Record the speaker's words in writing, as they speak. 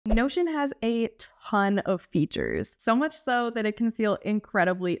Notion has a ton of features, so much so that it can feel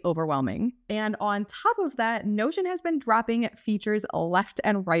incredibly overwhelming. And on top of that, Notion has been dropping features left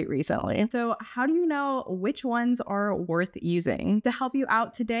and right recently. So how do you know which ones are worth using? To help you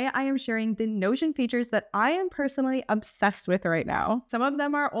out today, I am sharing the Notion features that I am personally obsessed with right now. Some of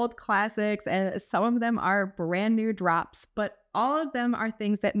them are old classics and some of them are brand new drops, but all of them are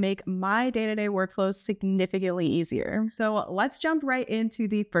things that make my day-to-day workflows significantly easier. So let's jump right into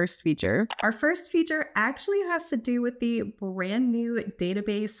the first feature. Our first feature actually has to do with the brand new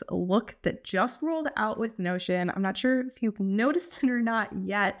database look that just rolled out with Notion. I'm not sure if you've noticed it or not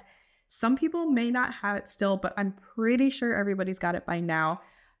yet. Some people may not have it still, but I'm pretty sure everybody's got it by now.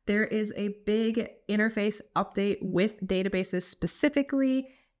 There is a big interface update with databases specifically,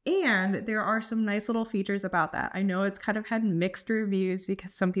 and there are some nice little features about that. I know it's kind of had mixed reviews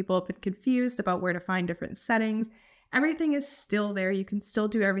because some people have been confused about where to find different settings. Everything is still there. You can still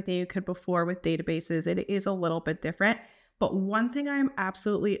do everything you could before with databases. It is a little bit different. But one thing I'm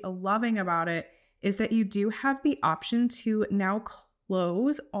absolutely loving about it is that you do have the option to now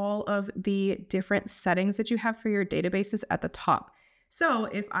close all of the different settings that you have for your databases at the top. So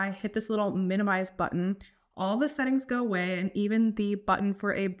if I hit this little minimize button, all the settings go away, and even the button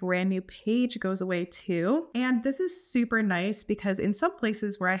for a brand new page goes away too. And this is super nice because in some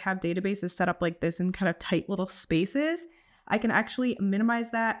places where I have databases set up like this in kind of tight little spaces, I can actually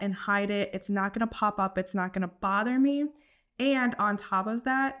minimize that and hide it. It's not going to pop up. It's not going to bother me. And on top of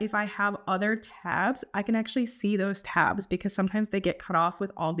that, if I have other tabs, I can actually see those tabs because sometimes they get cut off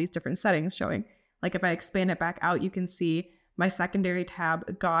with all these different settings showing. Like if I expand it back out, you can see my secondary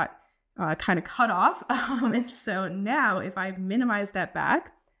tab got kind of cut off. And so now if I minimize that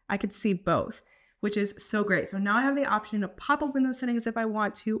back, I could see both, which is so great. So now I have the option to pop open those settings if I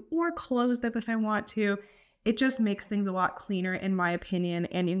want to, or close them if I want to. It just makes things a lot cleaner in my opinion.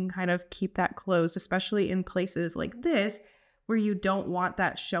 And you can kind of keep that closed, especially in places like this, where you don't want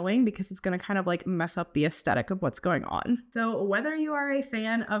that showing because it's going to kind of like mess up the aesthetic of what's going on. So whether you are a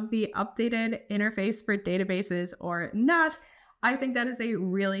fan of the updated interface for databases or not, I think that is a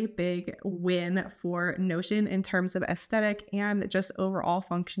really big win for Notion in terms of aesthetic and just overall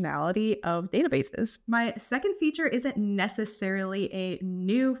functionality of databases. My second feature isn't necessarily a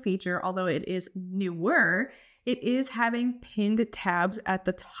new feature, although it is newer. It is having pinned tabs at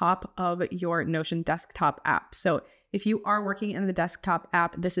the top of your Notion desktop app. So if you are working in the desktop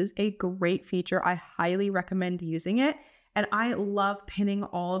app, this is a great feature. I highly recommend using it. And I love pinning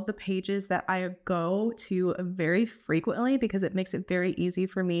all of the pages that I go to very frequently because it makes it very easy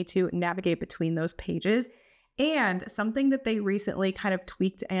for me to navigate between those pages. And something that they recently kind of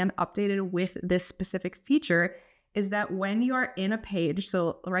tweaked and updated with this specific feature is that when you are in a page,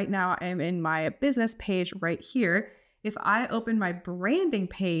 so right now I'm in my business page right here, if I open my branding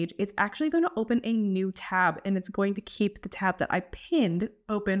page, it's actually going to open a new tab and it's going to keep the tab that I pinned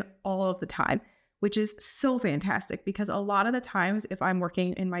open all of the time, which is so fantastic because a lot of the times if I'm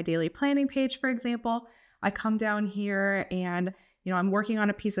working in my daily planning page, for example, I come down here and, I'm working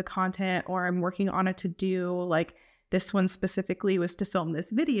on a piece of content or I'm working on a to-do, like this one specifically was to film this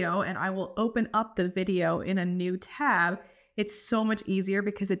video, and I will open up the video in a new tab. It's so much easier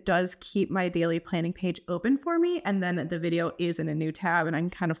because it does keep my daily planning page open for me. And then the video is in a new tab and I can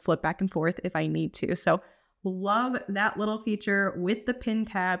kind of flip back and forth if I need to. So love that little feature with the pin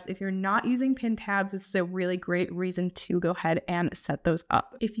tabs. If you're not using pin tabs, this is a really great reason to go ahead and set those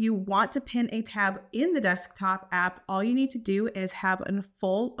up. If you want to pin a tab in the desktop app, all you need to do is have a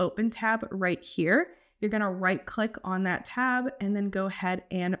full open tab right here. You're going to right click on that tab and then go ahead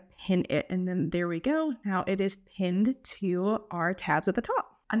and pin it. And then there we go. Now it is pinned to our tabs at the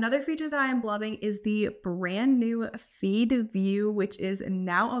top. Another feature that I am loving is the brand new feed view, which is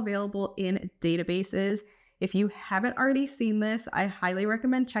now available in databases. If you haven't already seen this, I highly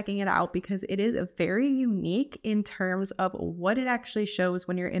recommend checking it out because it is very unique in terms of what it actually shows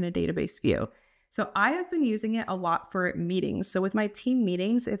when you're in a database view. So I have been using it a lot for meetings. So with my team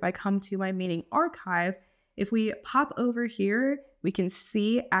meetings, if I come to my meeting archive, if we pop over here, we can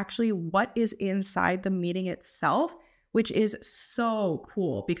see actually what is inside the meeting itself, which is so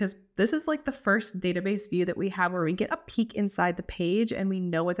cool because this is like the first database view that we have where we get a peek inside the page and we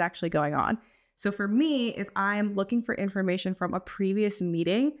know what's actually going on. So for me, if I'm looking for information from a previous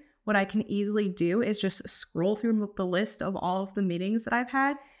meeting, what I can easily do is just scroll through the list of all of the meetings that I've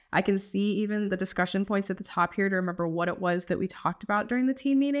had. I can see even the discussion points at the top here to remember what it was that we talked about during the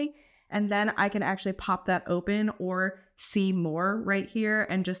team meeting. And then I can actually pop that open or see more right here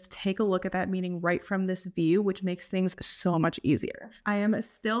and just take a look at that meeting right from this view, which makes things so much easier. I am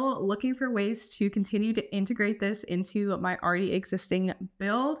still looking for ways to continue to integrate this into my already existing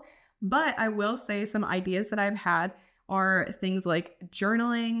build, but I will say some ideas that I've had are things like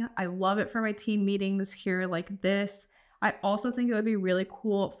journaling. I love it for my team meetings here like this. I also think it would be really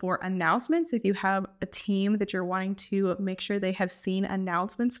cool for announcements. If you have a team that you're wanting to make sure they have seen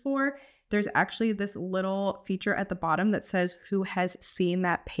announcements for, there's actually this little feature at the bottom that says who has seen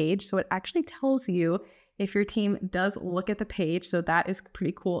that page. So it actually tells you if your team does look at the page. So that is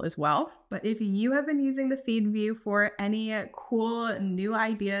pretty cool as well. But if you have been using the feed view for any cool new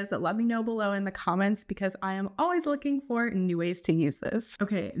ideas, let me know below in the comments because I am always looking for new ways to use this.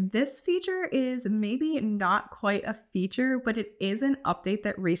 Okay, this feature is maybe not quite a feature, but it is an update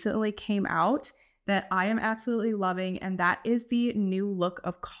that recently came out that I am absolutely loving, and that is the new look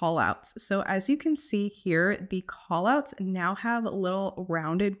of callouts. So as you can see here, the callouts now have little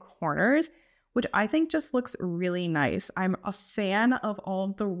rounded corners, which I think just looks really nice. I'm a fan of all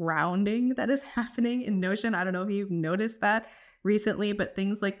of the rounding that is happening in Notion. I don't know if you've noticed that recently, but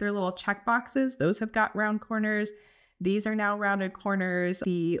things like their little checkboxes, those have got round corners. These are now rounded corners.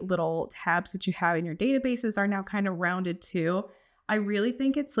 The little tabs that you have in your databases are now kind of rounded too. I really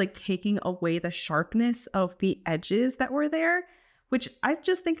think it's like taking away the sharpness of the edges that were there, which I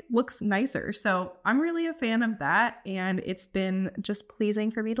just think looks nicer. So I'm really a fan of that, and it's been just pleasing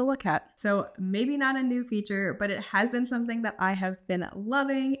for me to look at. So maybe not a new feature, but it has been something that I have been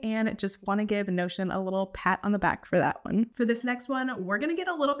loving and just want to give Notion a little pat on the back for that one. For this next one, we're going to get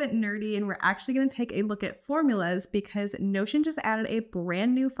a little bit nerdy, and we're actually going to take a look at formulas because Notion just added a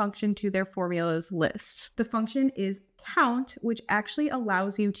brand new function to their formulas list. The function is count, which actually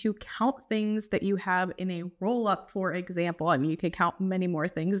allows you to count things that you have in a roll-up, for example. I mean, you could count many more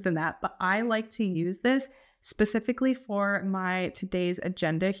things than that, but I like to use this specifically for my today's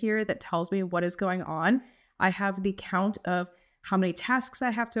agenda here that tells me what is going on. I have the count of how many tasks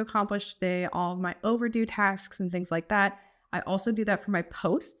I have to accomplish today, all of my overdue tasks and things like that. I also do that for my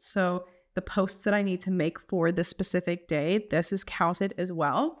posts. So the posts that I need to make for this specific day, this is counted as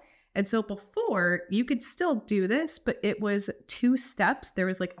well. And so before, you could still do this, but it was 2 steps. There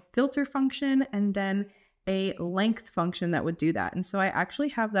was like a filter function and then a length function that would do that. And so I actually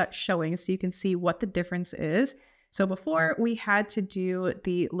have that showing so you can see what the difference is. So before, we had to do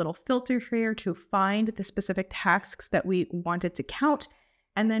the little filter here to find the specific tasks that we wanted to count,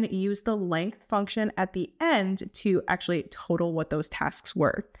 and then use the length function at the end to actually total what those tasks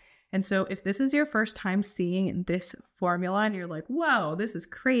were. And so if this is your first time seeing this formula and you're like, whoa, this is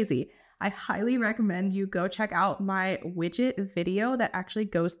crazy, I highly recommend you go check out my widget video that actually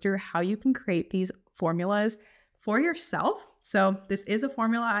goes through how you can create these formulas for yourself. So this is a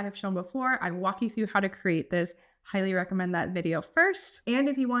formula I have shown before. I walk you through how to create this. Highly recommend that video first. And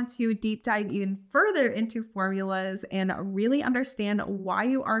if you want to deep dive even further into formulas and really understand why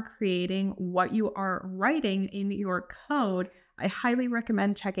you are creating what you are writing in your code, I highly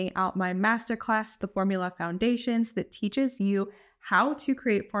recommend checking out my masterclass, the Formula Foundations, that teaches you how to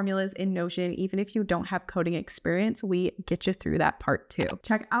create formulas in Notion. Even if you don't have coding experience, we get you through that part too.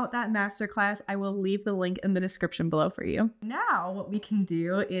 Check out that masterclass. I will leave the link in the description below for you. Now, what we can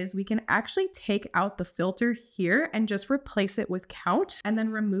do is we can actually take out the filter here and just replace it with count and then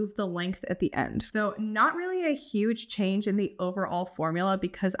remove the length at the end. So not really a huge change in the overall formula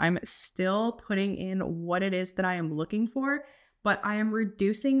because I'm still putting in what it is that I am looking for, but I am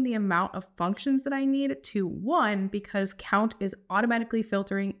reducing the amount of functions that I need to 1 because count is automatically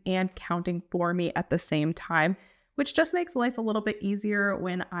filtering and counting for me at the same time, which just makes life a little bit easier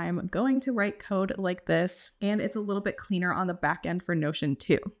when I'm going to write code like this. And it's a little bit cleaner on the back end for Notion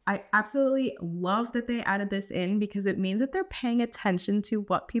too. I absolutely love that they added this in because it means that they're paying attention to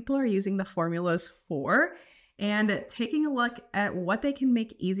what people are using the formulas for and taking a look at what they can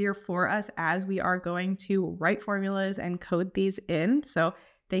make easier for us as we are going to write formulas and code these in. So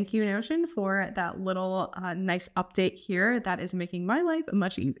thank you, Notion, for that little nice update here. That is making my life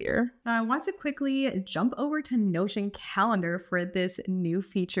much easier. Now, I want to quickly jump over to Notion Calendar for this new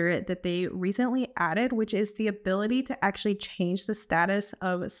feature that they recently added, which is the ability to actually change the status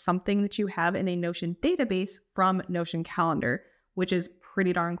of something that you have in a Notion database from Notion Calendar, which is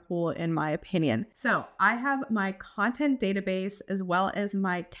pretty darn cool in my opinion. So I have my content database as well as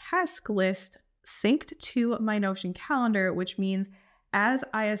my task list synced to my Notion calendar, which means as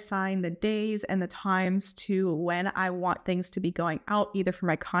I assign the days and the times to when I want things to be going out, either for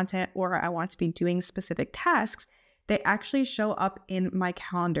my content or I want to be doing specific tasks, they actually show up in my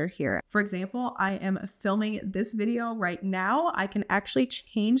calendar here. For example, I am filming this video right now. I can actually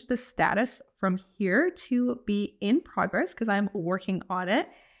change the status from here to be in progress because I'm working on it.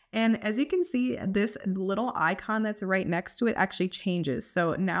 And as you can see, this little icon that's right next to it actually changes.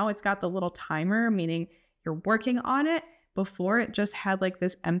 So now it's got the little timer, meaning you're working on it. Before, it just had like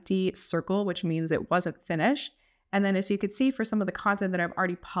this empty circle, which means it wasn't finished. And then as you can see, for some of the content that I've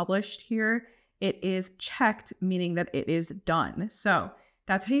already published here, it is checked, meaning that it is done. So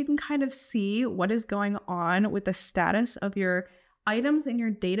that's how you can kind of see what is going on with the status of your items in your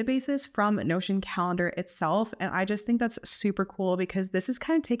databases from Notion Calendar itself. And I just think that's super cool because this is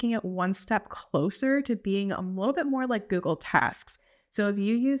kind of taking it one step closer to being a little bit more like Google Tasks. So if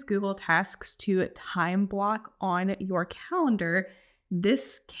you use Google Tasks to time block on your calendar,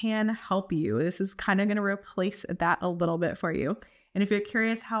 this can help you. This is kind of going to replace that a little bit for you. And if you're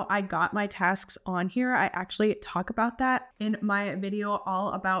curious how I got my tasks on here, I actually talk about that in my video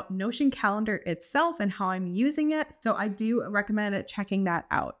all about Notion Calendar itself and how I'm using it. So I do recommend checking that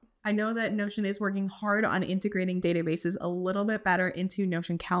out. I know that Notion is working hard on integrating databases a little bit better into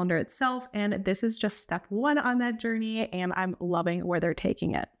Notion Calendar itself, and this is just step one on that journey, and I'm loving where they're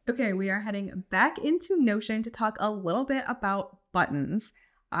taking it. Okay, we are heading back into Notion to talk a little bit about buttons.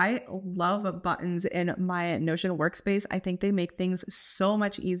 I love buttons in my Notion workspace. I think they make things so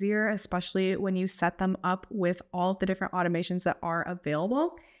much easier, especially when you set them up with all of the different automations that are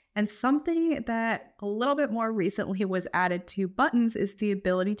available. And something that a little bit more recently was added to buttons is the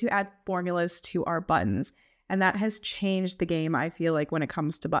ability to add formulas to our buttons. And that has changed the game, I feel like, when it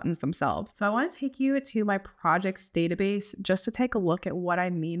comes to buttons themselves. So I want to take you to my projects database just to take a look at what I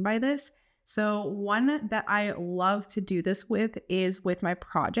mean by this. So one that I love to do this with is with my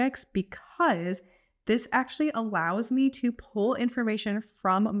projects, because this actually allows me to pull information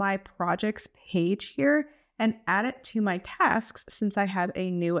from my projects page here and add it to my tasks since I have a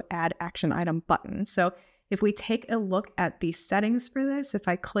new add action item button. So if we take a look at the settings for this, if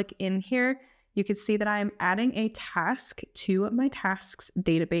I click in here, you can see that I'm adding a task to my tasks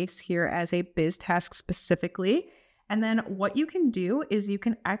database here as a biz task specifically. And then what you can do is you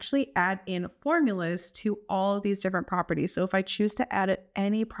can actually add in formulas to all of these different properties. So if I choose to add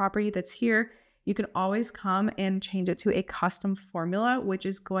any property that's here, you can always come and change it to a custom formula, which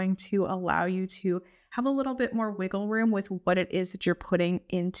is going to allow you to have a little bit more wiggle room with what it is that you're putting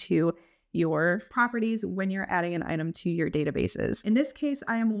into your properties when you're adding an item to your databases. In this case,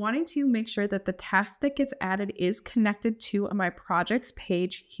 I am wanting to make sure that the task that gets added is connected to my projects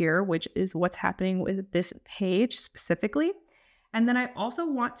page here, which is what's happening with this page specifically. And then I also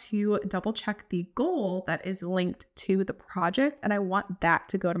want to double check the goal that is linked to the project, and I want that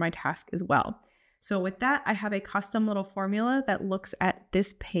to go to my task as well. So with that, I have a custom little formula that looks at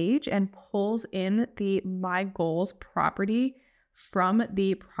this page and pulls in the My Goals property from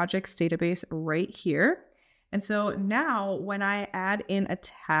the projects database right here. And so now when I add in a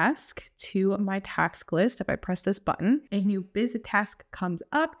task to my task list, if I press this button, a new biz task comes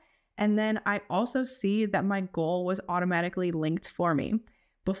up. And then I also see that my goal was automatically linked for me.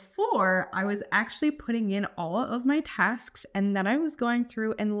 Before, I was actually putting in all of my tasks, and then I was going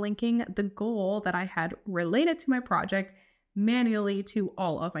through and linking the goal that I had related to my project manually to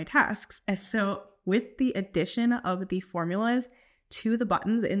all of my tasks. And so with the addition of the formulas to the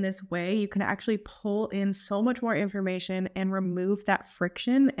buttons in this way, you can actually pull in so much more information and remove that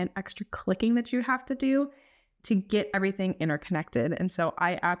friction and extra clicking that you have to do to get everything interconnected. And so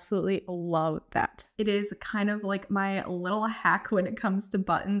I absolutely love that. It is kind of like my little hack when it comes to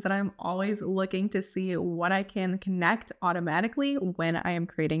buttons, and I'm always looking to see what I can connect automatically when I am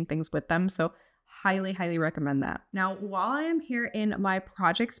creating things with them. So highly, highly recommend that. Now, while I am here in my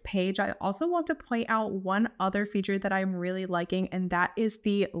projects page, I also want to point out one other feature that I'm really liking, and that is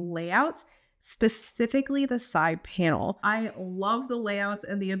the layouts, specifically the side panel. I love the layouts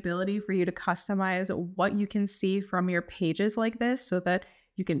and the ability for you to customize what you can see from your pages like this so that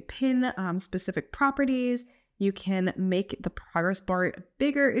you can pin specific properties. You can make the progress bar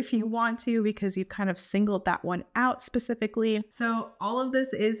bigger if you want to, because you've kind of singled that one out specifically. So all of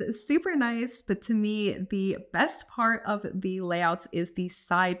this is super nice, but to me, the best part of the layouts is the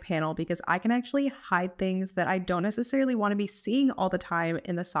side panel, because I can actually hide things that I don't necessarily want to be seeing all the time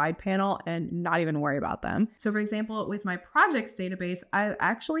in the side panel and not even worry about them. So for example, with my projects database, I've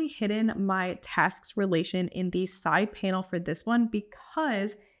actually hidden my tasks relation in the side panel for this one,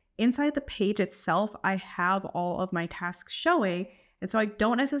 because inside the page itself, I have all of my tasks showing. And so I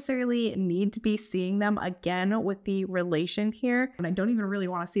don't necessarily need to be seeing them again with the relation here. And I don't even really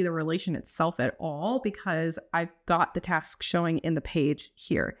want to see the relation itself at all, because I've got the tasks showing in the page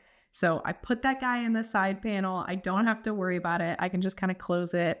here. So I put that guy in the side panel. I don't have to worry about it. I can just kind of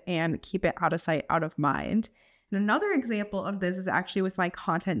close it and keep it out of sight, out of mind. And another example of this is actually with my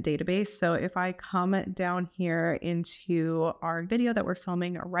content database. So if I come down here into our video that we're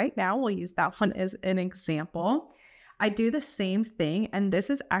filming right now, we'll use that one as an example. I do the same thing, and this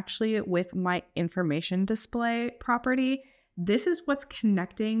is actually with my information display property. This is what's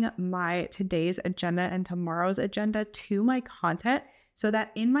connecting my today's agenda and tomorrow's agenda to my content, so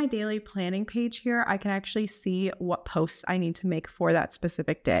that in my daily planning page here, I can actually see what posts I need to make for that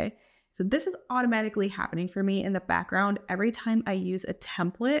specific day. So this is automatically happening for me in the background. Every time I use a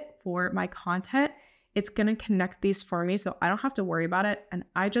template for my content, it's going to connect these for me, so I don't have to worry about it. And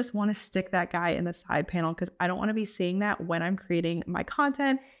I just want to stick that guy in the side panel because I don't want to be seeing that when I'm creating my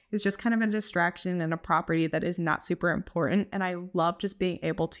content. It's just kind of a distraction and a property that is not super important. And I love just being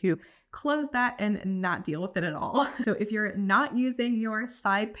able to close that and not deal with it at all. So if you're not using your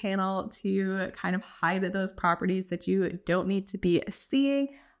side panel to kind of hide those properties that you don't need to be seeing,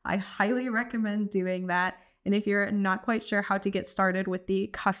 I highly recommend doing that. And if you're not quite sure how to get started with the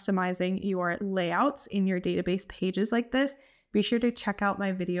customizing your layouts in your database pages like this, be sure to check out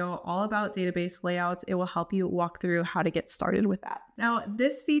my video all about database layouts. It will help you walk through how to get started with that. Now,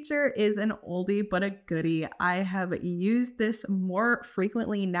 this feature is an oldie but a goodie. I have used this more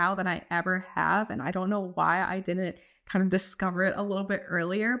frequently now than I ever have, and I don't know why I didn't kind of discover it a little bit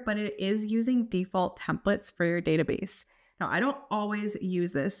earlier, but it is using default templates for your database. Now, I don't always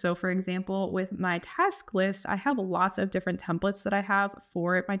use this. So for example, with my task list, I have lots of different templates that I have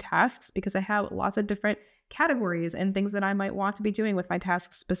for my tasks because I have lots of different categories and things that I might want to be doing with my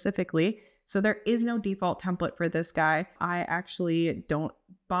tasks specifically. So there is no default template for this guy. I actually don't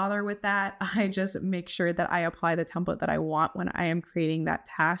bother with that. I just make sure that I apply the template that I want when I am creating that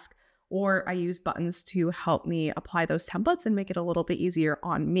task, or I use buttons to help me apply those templates and make it a little bit easier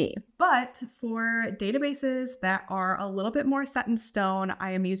on me. But for databases that are a little bit more set in stone,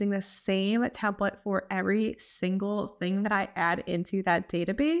 I am using the same template for every single thing that I add into that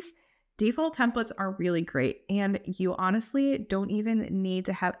database. Default templates are really great, and you honestly don't even need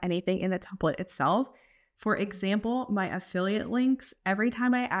to have anything in the template itself. For example, my affiliate links, every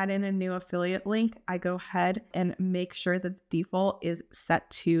time I add in a new affiliate link, I go ahead and make sure that the default is set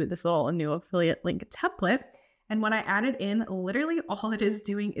to this little new affiliate link template. And when I add it in, literally all it is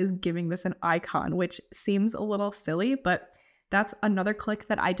doing is giving this an icon, which seems a little silly, but that's another click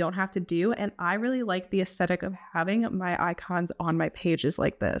that I don't have to do. And I really like the aesthetic of having my icons on my pages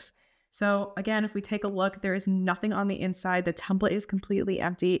like this. So again, if we take a look, there is nothing on the inside. The template is completely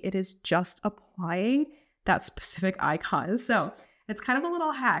empty. It is just applying that specific icon. So it's kind of a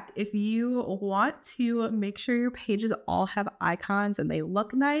little hack. If you want to make sure your pages all have icons and they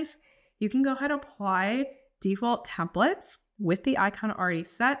look nice, you can go ahead and apply default templates with the icon already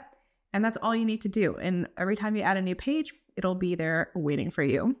set. And that's all you need to do. And every time you add a new page, it'll be there waiting for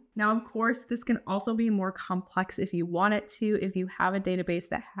you. Now, of course, this can also be more complex if you want it to. If you have a database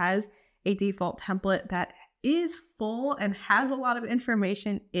that has a default template that is full and has a lot of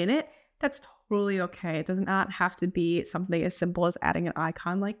information in it, that's totally okay. It does not have to be something as simple as adding an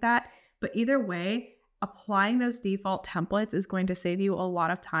icon like that. But either way, applying those default templates is going to save you a lot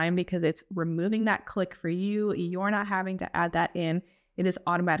of time because it's removing that click for you. You're not having to add that in. It is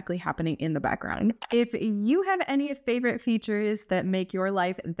automatically happening in the background. If you have any favorite features that make your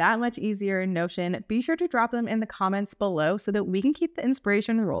life that much easier in Notion, be sure to drop them in the comments below so that we can keep the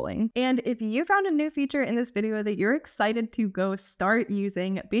inspiration rolling. And if you found a new feature in this video that you're excited to go start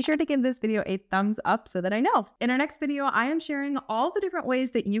using, be sure to give this video a thumbs up so that I know. In our next video, I am sharing all the different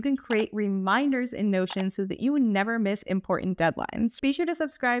ways that you can create reminders in Notion so that you never miss important deadlines. Be sure to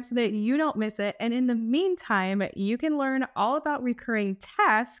subscribe so that you don't miss it. And in the meantime, you can learn all about recurring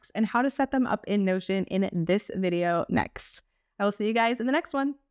tasks and how to set them up in Notion in this video next. I will see you guys in the next one.